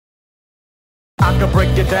I can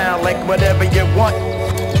break it down like whatever you want.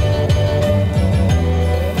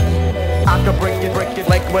 I can break it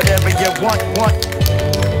like whatever you want.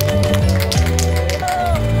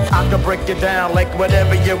 I can break it down like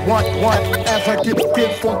whatever you want. As I get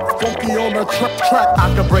funky on the track.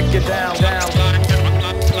 I can break it down.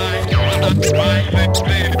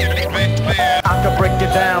 I can break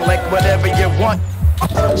it down like whatever you want.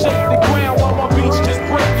 Shake the ground while my beats just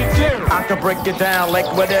break it down. I can break it down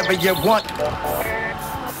like whatever you want.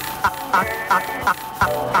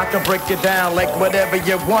 I can break it down like whatever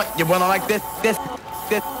you want. You wanna like this?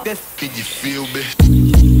 Can you feel me?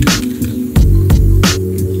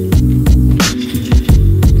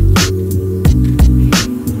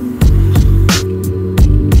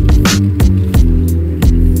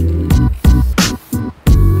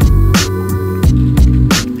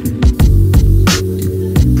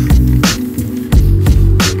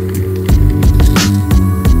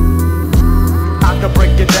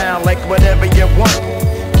 Like whatever you want.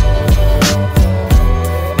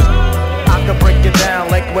 I can break it down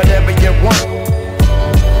like whatever you want.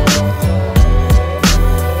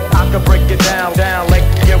 I can break it down like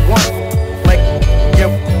you want. Like you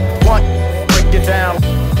want. Break it down.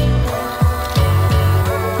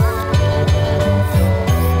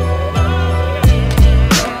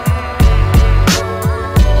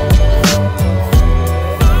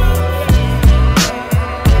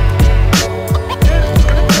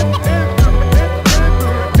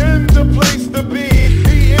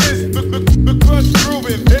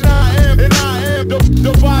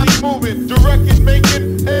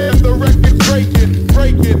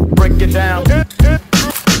 Break it down.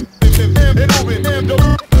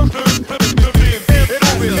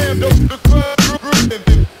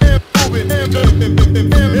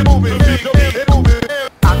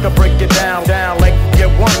 I can break it down like you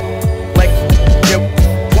want. Like you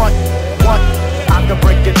want. I can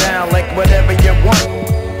break it down like whatever you want.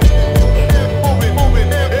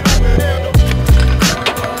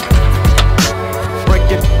 Break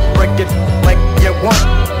it like you want.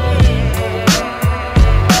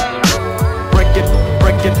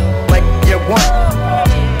 Break it like you want.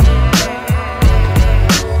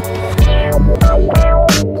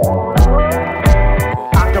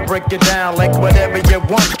 I can break it down like whatever you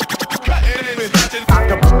want. I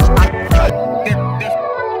can